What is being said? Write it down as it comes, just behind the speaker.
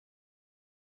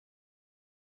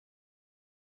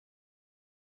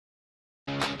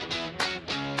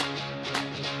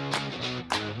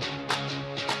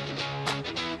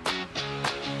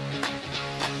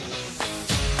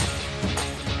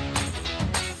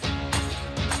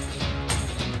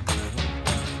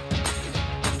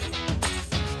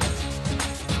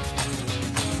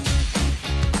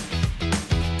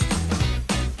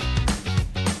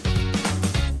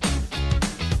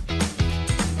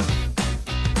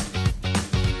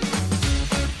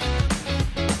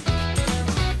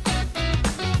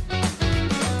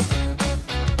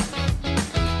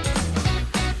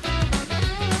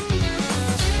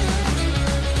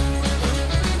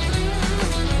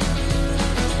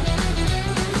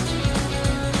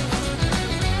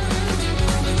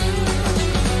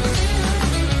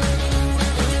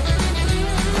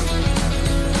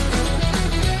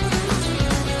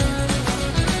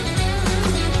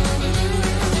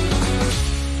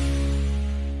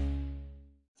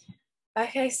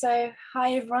Okay, so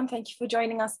hi everyone, thank you for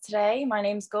joining us today. My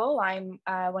name's Gul. I'm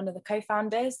one of the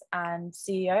co-founders and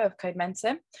CEO of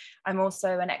Codementum. I'm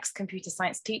also an ex-computer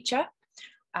science teacher.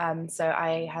 So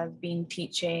I have been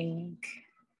teaching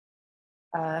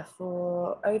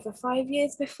for over 5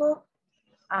 years before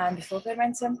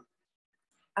Codementum.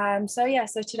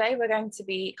 So today we're going to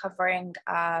be covering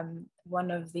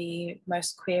one of the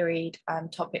most queried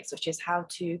topics, which is how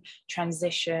to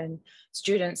transition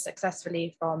students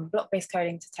successfully from block-based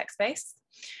coding to text-based.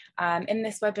 In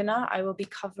this webinar, I will be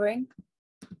covering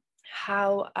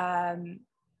how and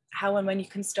when you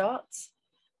can start,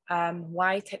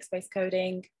 why text-based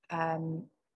coding,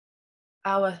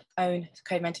 our own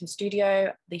Codementum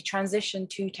Studio, the transition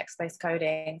to text-based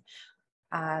coding,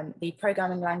 the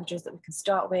programming languages that we can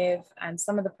start with, and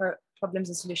some of the problems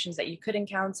and solutions that you could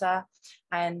encounter,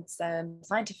 and some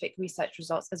scientific research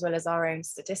results, as well as our own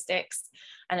statistics.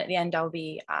 And at the end, I'll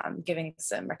be giving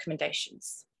some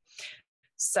recommendations.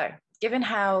 So, given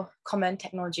how common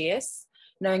technology is,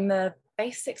 knowing the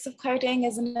basics of coding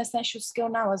is an essential skill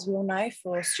now, as we all know,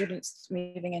 for students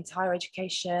moving into higher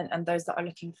education and those that are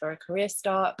looking for a career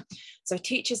start. So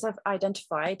teachers have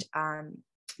identified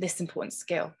this important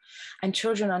skill, and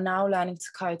children are now learning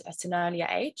to code at an earlier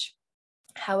age.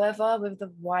 However, with the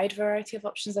wide variety of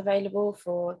options available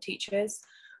for teachers,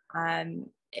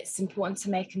 it's important to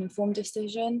make an informed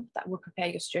decision that will prepare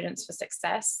your students for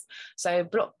success. So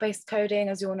block-based coding,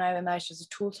 as you all know, emerged as a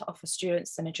tool to offer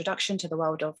students an introduction to the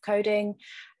world of coding.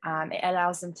 It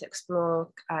allows them to explore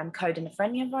code in a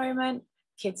friendly environment.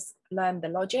 Kids learn the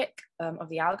logic of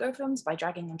the algorithms by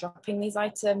dragging and dropping these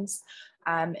items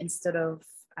instead of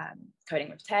coding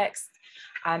with text.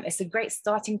 It's a great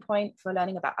starting point for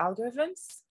learning about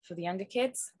algorithms for the younger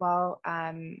kids, while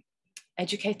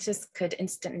educators could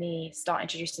instantly start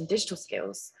introducing digital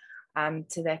skills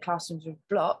to their classrooms with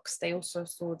blocks. They also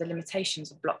saw the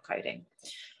limitations of block coding.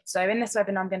 So in this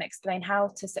webinar, I'm going to explain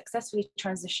how to successfully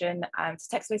transition to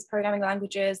text-based programming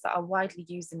languages that are widely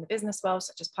used in the business world,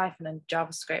 such as Python and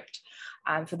JavaScript,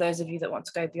 for those of you that want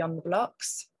to go beyond the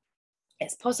blocks.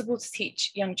 It's possible to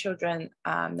teach young children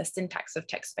the syntax of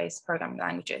text-based programming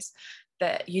languages,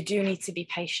 but you do need to be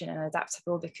patient and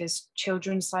adaptable because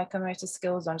children's psychomotor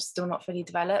skills are still not fully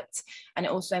developed. And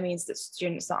it also means that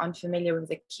students are unfamiliar with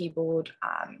the keyboard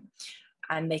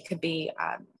and they could be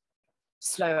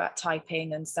slow at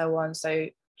typing and so on. So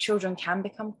children can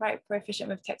become quite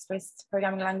proficient with text-based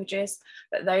programming languages,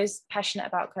 but those passionate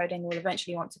about coding will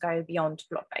eventually want to go beyond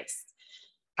block-based.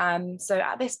 So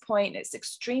at this point, it's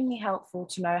extremely helpful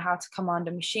to know how to command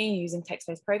a machine using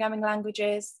text-based programming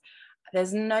languages.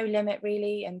 There's no limit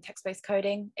really in text-based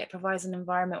coding. It provides an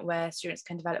environment where students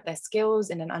can develop their skills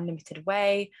in an unlimited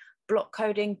way. Block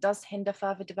coding does hinder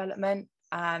further development.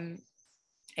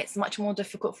 It's much more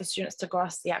difficult for students to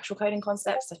grasp the actual coding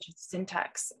concepts, such as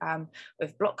syntax,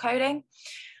 with block coding.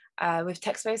 With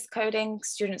text-based coding,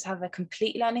 students have a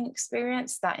complete learning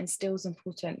experience that instills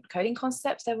important coding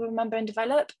concepts they will remember and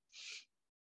develop.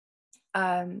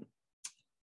 And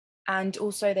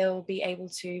also they'll be able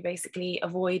to basically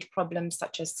avoid problems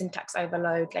such as syntax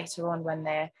overload later on when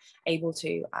they're able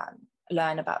to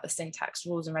learn about the syntax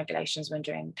rules and regulations when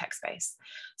doing text-based.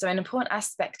 So an important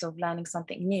aspect of learning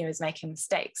something new is making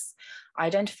mistakes,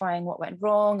 identifying what went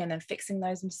wrong and then fixing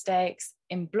those mistakes.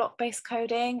 In block-based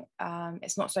coding,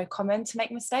 it's not so common to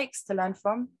make mistakes to learn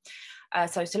from.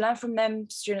 So to learn from them,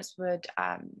 students would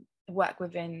work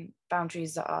within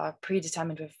boundaries that are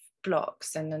predetermined with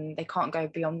blocks, and then they can't go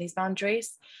beyond these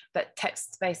boundaries. But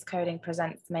text-based coding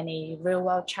presents many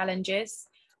real-world challenges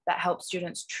that help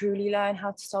students truly learn how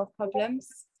to solve problems.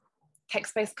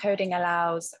 Text-based coding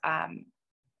allows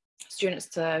students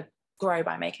to grow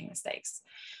by making mistakes.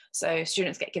 So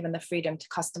students get given the freedom to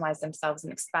customize themselves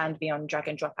and expand beyond drag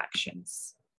and drop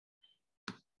actions.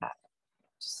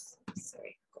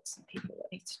 Sorry, I've got some people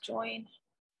that need to join.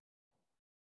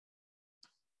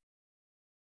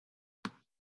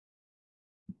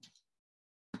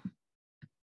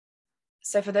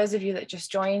 So for those of you that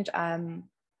just joined,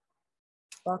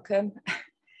 welcome.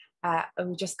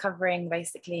 We're just covering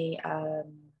basically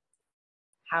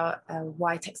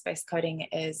why text-based coding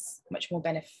is much more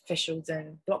beneficial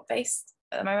than block-based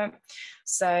at the moment.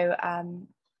 So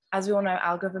as we all know,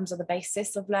 algorithms are the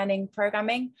basis of learning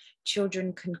programming.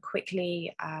 Children can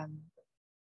quickly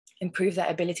improve their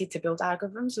ability to build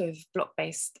algorithms with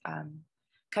block-based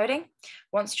coding.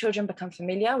 Once children become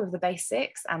familiar with the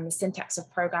basics and the syntax of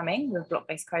programming with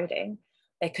block-based coding,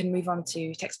 they can move on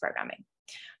to text programming.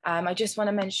 I just want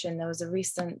to mention there was a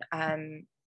recent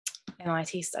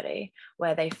MIT study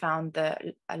where they found that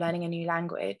learning a new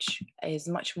language is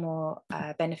much more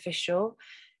beneficial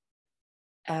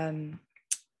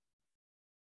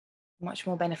much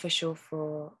more beneficial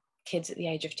for kids at the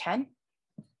age of 10.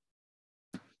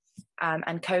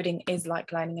 And coding is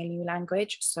like learning a new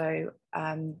language. So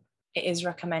it is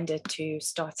recommended to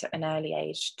start at an early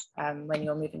age when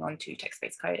you're moving on to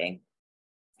text-based coding.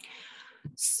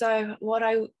 So what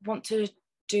I want to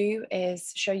do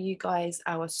is show you guys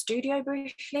our studio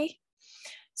briefly.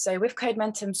 So with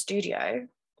Codementum Studio,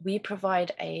 we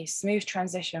provide a smooth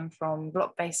transition from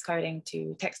block-based coding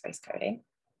to text-based coding.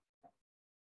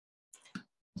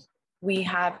 We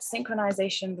have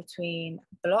synchronization between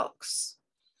blocks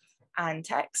and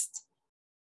text.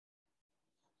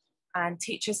 And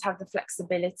teachers have the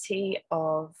flexibility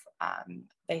of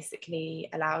basically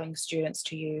allowing students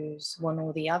to use one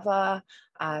or the other.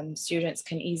 Students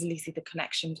can easily see the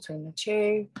connection between the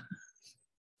two.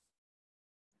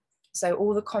 So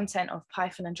all the content of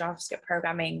Python and JavaScript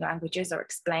programming languages are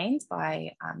explained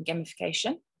by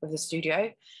gamification with the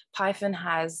studio. Python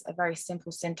has a very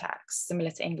simple syntax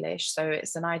similar to English, so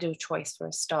it's an ideal choice for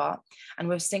a start. And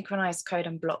with synchronized code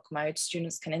and block mode,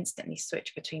 students can instantly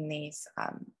switch between these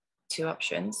two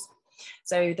options.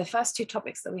 So the first two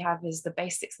topics that we have is the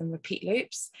basics and repeat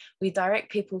loops. We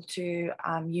direct people to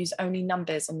use only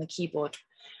numbers on the keyboard.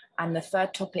 And the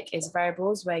third topic is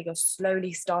variables, where you're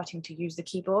slowly starting to use the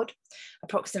keyboard.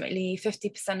 Approximately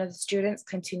 50% of the students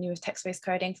continue with text-based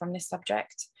coding from this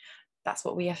subject. That's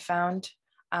what we have found.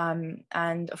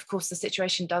 And of course, the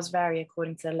situation does vary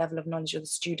according to the level of knowledge of the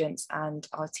students, and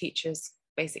our teachers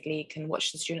basically can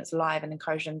watch the students live and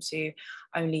encourage them to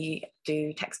only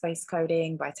do text-based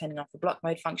coding by turning off the block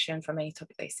mode function from any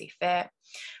topic they see fit.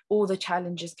 All the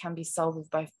challenges can be solved with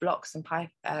both blocks and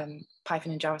Python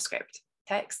and JavaScript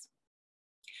text.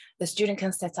 The student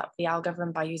can set up the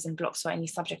algorithm by using blocks for any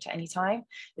subject at any time.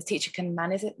 The teacher can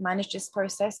manage this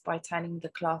process by turning the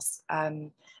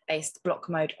class-based block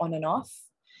mode on and off.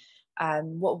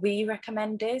 What we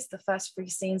recommend is the first 3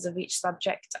 scenes of each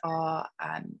subject are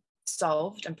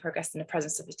solved and progressed in the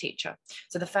presence of the teacher.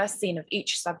 So the first scene of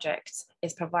each subject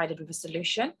is provided with a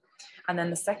solution, and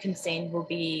then the second scene will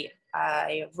be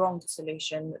a wrong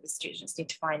solution that the students need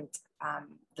to find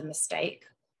the mistake.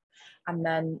 And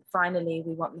then finally,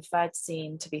 we want the third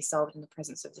scene to be solved in the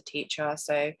presence of the teacher.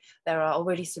 So there are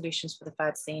already solutions for the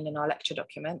third scene in our lecture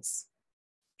documents.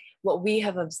 What we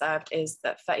have observed is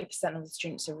that 30% of the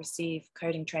students who receive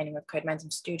coding training with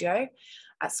Codementum Studio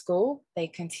at school, they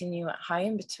continue at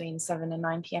home between 7 and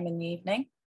 9 p.m. in the evening.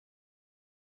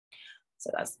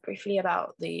 So that's briefly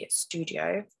about the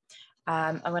studio.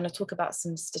 I want to talk about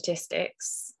some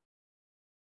statistics.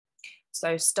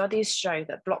 So studies show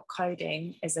that block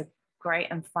coding is a great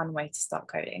and fun way to start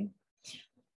coding,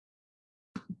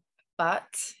 but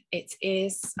it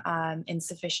is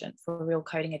insufficient for real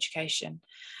coding education.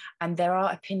 And there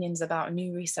are opinions about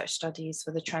new research studies for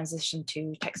the transition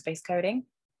to text-based coding.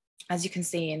 As you can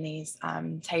see in these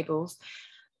tables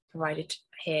provided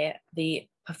here, the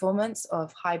performance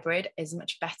of hybrid is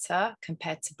much better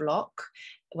compared to block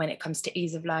when it comes to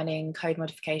ease of learning, code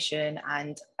modification,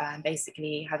 and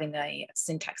basically having a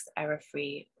syntax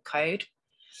error-free code.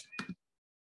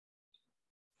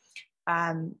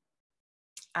 And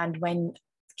when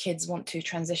kids want to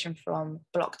transition from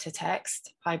block to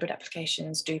text, hybrid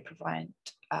applications do provide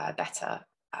a better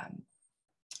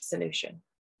solution.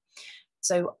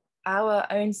 So our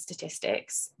own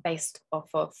statistics, based off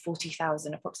of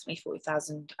approximately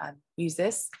 40,000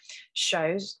 users,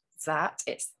 shows that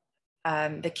it's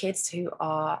the kids who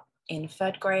are in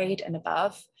 3rd grade and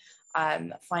above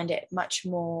find it much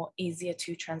more easier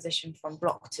to transition from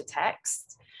block to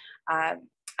text.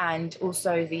 And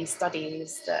also the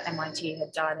studies that MIT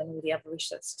had done and all the other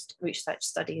research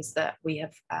studies that we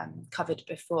have covered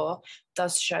before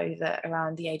does show that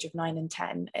around the age of 9 and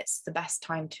 10, it's the best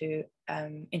time to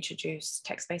introduce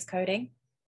text-based coding.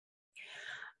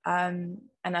 And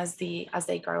as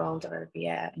they grow older every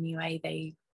year anyway,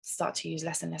 they start to use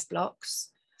less and less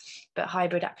blocks. But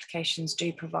hybrid applications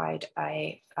do provide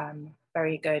a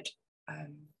very good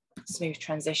smooth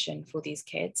transition for these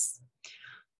kids.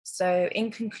 So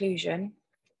in conclusion,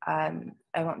 I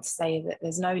want to say that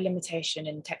there's no limitation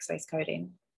in text-based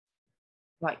coding,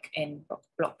 like in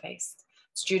block-based.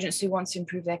 Students who want to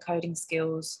improve their coding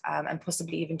skills and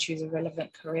possibly even choose a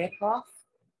relevant career path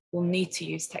will need to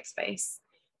use text-based.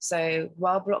 So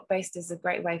while block-based is a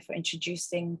great way for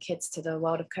introducing kids to the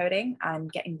world of coding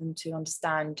and getting them to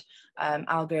understand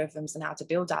algorithms and how to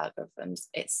build algorithms,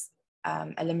 it's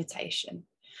a limitation.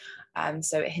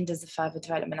 So it hinders the further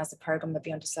development as a programmer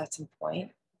beyond a certain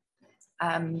point.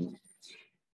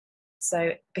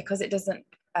 So because it doesn't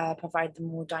provide the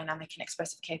more dynamic and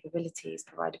expressive capabilities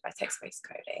provided by text-based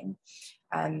coding,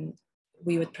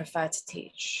 we would prefer to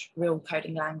teach real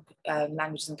coding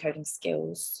languages and coding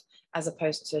skills as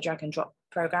opposed to drag and drop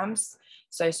programs.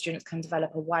 So students can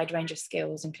develop a wide range of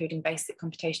skills, including basic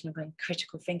computational and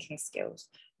critical thinking skills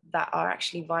that are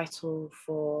actually vital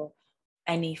for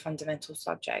any fundamental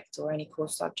subject or any core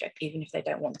subject, even if they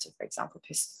don't want to, for example,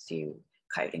 pursue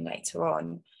coding later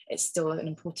on. It's still an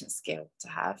important skill to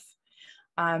have.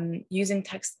 Using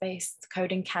text-based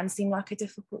coding can seem like a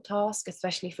difficult task,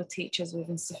 especially for teachers with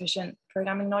insufficient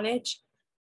programming knowledge.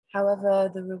 However,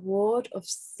 the reward of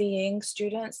seeing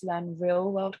students learn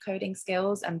real-world coding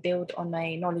skills and build on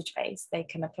a knowledge base they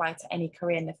can apply to any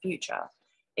career in the future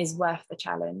is worth the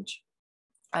challenge.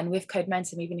 And with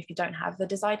Codementum, even if you don't have the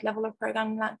desired level of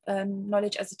programming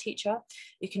knowledge as a teacher,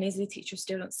 you can easily teach your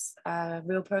students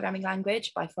real programming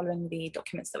language by following the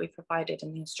documents that we provided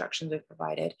and the instructions we've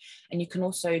provided. And you can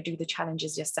also do the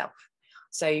challenges yourself.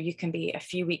 So you can be a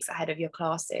few weeks ahead of your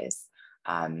classes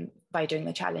by doing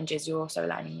the challenges. You're also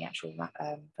learning the actual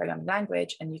programming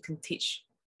language, and you can teach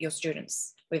your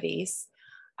students with ease.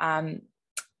 The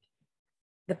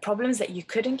problems that you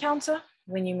could encounter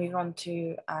when you move on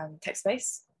to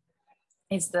text-based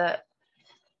is that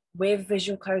with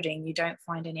visual coding, you don't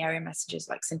find any error messages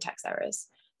like syntax errors.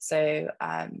 So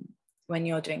when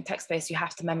you're doing text-based, you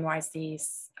have to memorize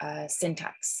these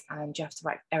syntax and you have to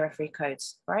write error-free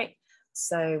codes, right?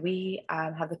 So we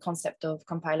have the concept of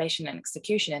compilation and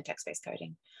execution in text-based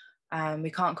coding.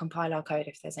 We can't compile our code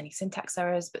if there's any syntax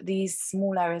errors, but these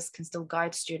small errors can still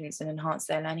guide students and enhance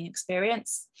their learning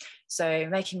experience. So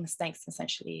making mistakes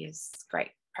essentially is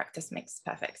great. Practice makes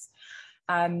perfect.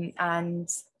 And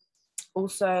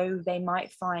also they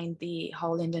might find the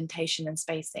whole indentation and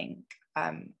spacing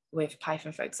with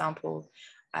Python, for example,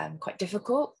 quite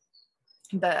difficult.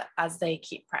 But as they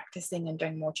keep practicing and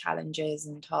doing more challenges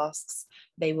and tasks,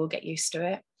 they will get used to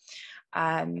it.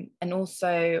 And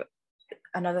also,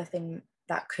 another thing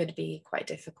that could be quite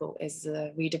difficult is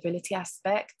the readability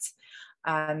aspect,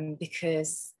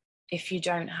 because if you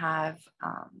don't have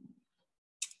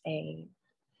a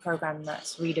program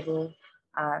that's readable,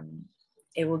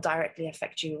 it will directly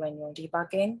affect you when you're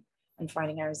debugging and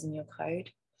finding errors in your code.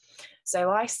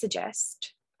 So I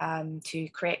suggest to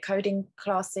create coding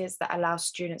classes that allow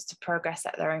students to progress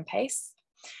at their own pace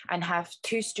and have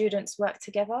 2 students work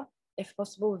together, if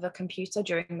possible, with a computer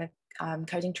during the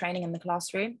coding training in the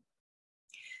classroom.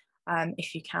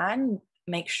 If you can,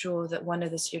 make sure that one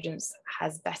of the students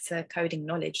has better coding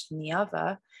knowledge than the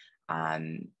other,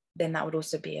 then that would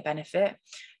also be a benefit,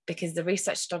 because the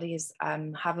research studies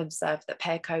have observed that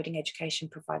pair coding education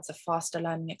provides a faster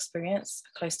learning experience,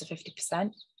 close to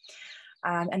 50%.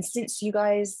 And since you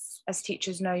guys as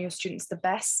teachers know your students the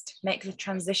best, make the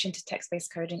transition to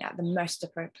text-based coding at the most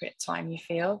appropriate time you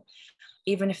feel.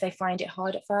 Even if they find it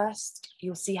hard at first,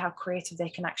 you'll see how creative they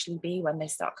can actually be when they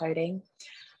start coding.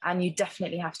 And you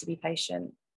definitely have to be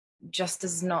patient. Just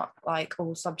as not like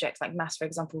all subjects like maths, for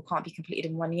example, can't be completed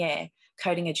in 1 year,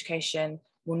 coding education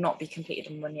will not be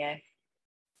completed in 1 year.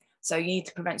 So you need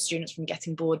to prevent students from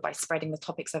getting bored by spreading the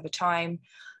topics over time.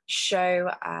 Show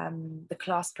the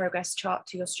class progress chart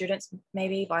to your students,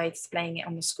 maybe by displaying it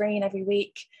on the screen every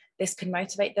week. This can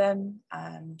motivate them,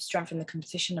 strengthen the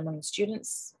competition among the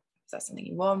students, if that's something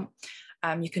you want.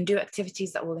 You can do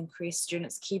activities that will increase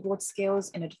students' keyboard skills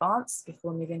in advance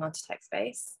before moving on to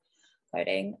text-based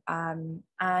coding.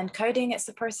 And coding, it's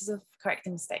the process of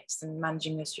correcting mistakes and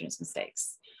managing your students'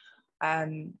 mistakes.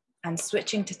 And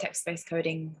switching to text-based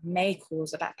coding may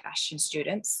cause a backlash in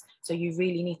students. So you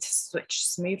really need to switch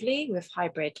smoothly with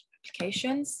hybrid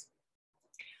applications.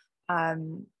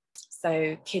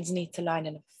 So kids need to learn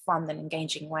in a fun and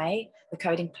engaging way. The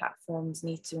coding platforms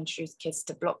need to introduce kids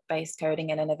to block-based coding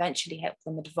and then eventually help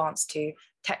them advance to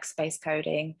text-based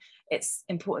coding. It's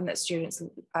important that students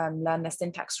learn their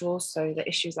syntax rules so that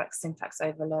issues like syntax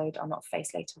overload are not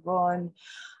faced later on.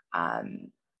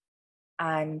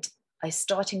 And a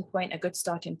good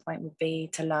starting point would be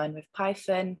to learn with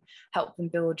Python, help them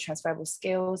build transferable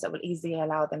skills that will easily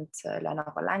allow them to learn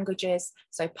other languages.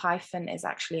 So Python is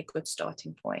actually a good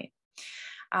starting point.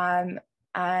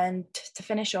 And to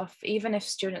finish off, even if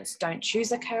students don't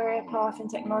choose a career path in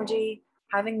technology,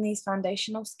 having these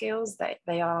foundational skills that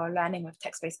they are learning with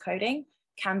text-based coding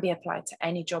can be applied to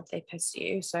any job they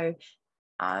pursue. So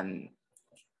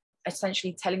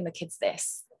essentially telling the kids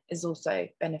this is also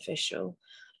beneficial.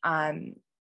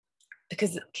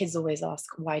 Because kids always ask,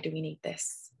 why do we need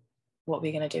this? What are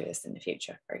we going to do with this in the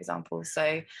future, for example?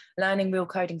 So learning real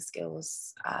coding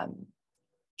skills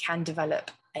can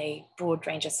develop a broad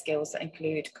range of skills that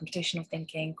include computational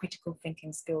thinking, critical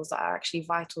thinking skills that are actually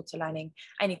vital to learning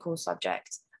any core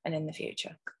subject and in the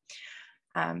future.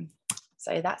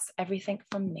 So that's everything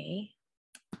from me.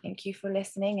 Thank you for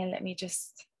listening, and let me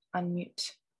just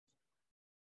unmute